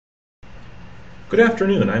Good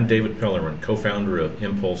afternoon, I'm David Pellerman, co-founder of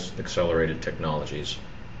Impulse Accelerated Technologies.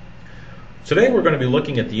 Today we're going to be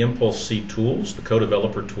looking at the Impulse C tools, the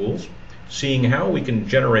co-developer tools, seeing how we can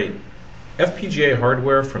generate FPGA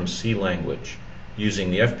hardware from C language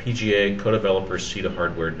using the FPGA co-developer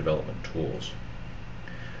C-to-hardware development tools.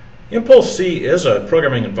 Impulse C is a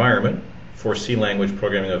programming environment for C language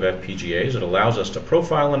programming of FPGAs. It allows us to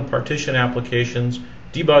profile and partition applications,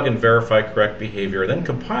 debug and verify correct behavior, then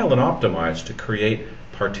compile and optimize to create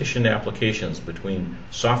partitioned applications between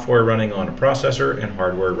software running on a processor and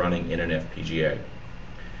hardware running in an FPGA.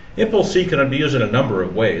 Impulse C can be used in a number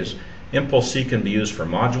of ways. Impulse C can be used for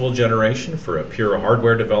module generation, for a pure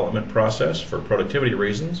hardware development process, for productivity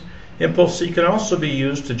reasons. Impulse C can also be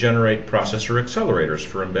used to generate processor accelerators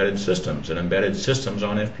for embedded systems and embedded systems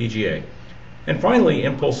on FPGA. And finally,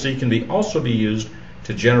 Impulse C can also be used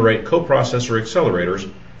to generate coprocessor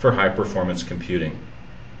accelerators for high-performance computing.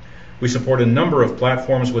 We support a number of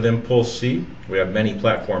platforms with Impulse C. We have many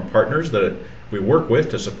platform partners that we work with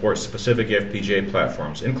to support specific FPGA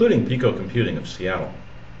platforms, including Pico Computing of Seattle.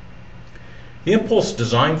 The Impulse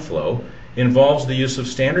design flow involves the use of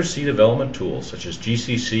standard C development tools such as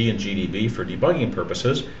GCC and GDB for debugging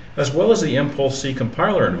purposes, as well as the Impulse C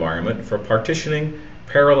compiler environment for partitioning,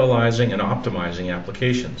 parallelizing, and optimizing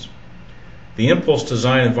applications. The Impulse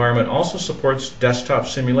design environment also supports desktop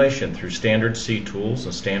simulation through standard C tools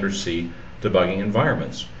and standard C debugging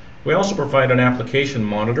environments. We also provide an application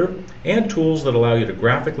monitor and tools that allow you to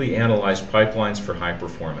graphically analyze pipelines for high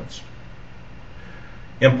performance.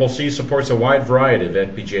 Impulse C supports a wide variety of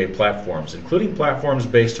FPGA platforms, including platforms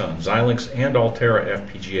based on Xilinx and Altera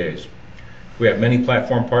FPGAs. We have many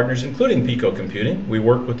platform partners, including Pico Computing. We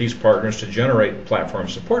work with these partners to generate platform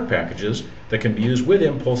support packages that can be used with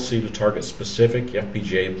Impulse C to target specific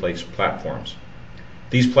FPGA-based platforms.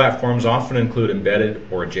 These platforms often include embedded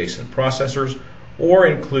or adjacent processors, or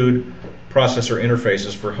include processor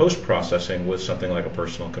interfaces for host processing with something like a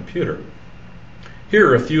personal computer. Here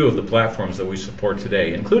are a few of the platforms that we support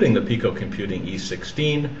today, including the Pico Computing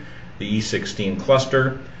E16, the E16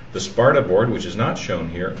 cluster, the Sparta board, which is not shown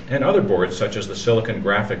here, and other boards such as the Silicon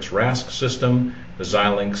Graphics RASC system, the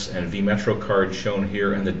Xilinx and vMetro card shown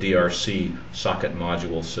here, and the DRC socket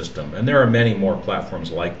module system. And there are many more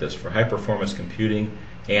platforms like this for high-performance computing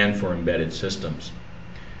and for embedded systems.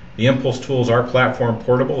 The Impulse tools are platform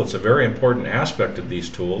portable. It's a very important aspect of these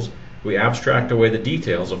tools. We abstract away the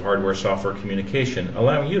details of hardware-software communication,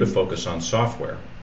 allowing you to focus on software.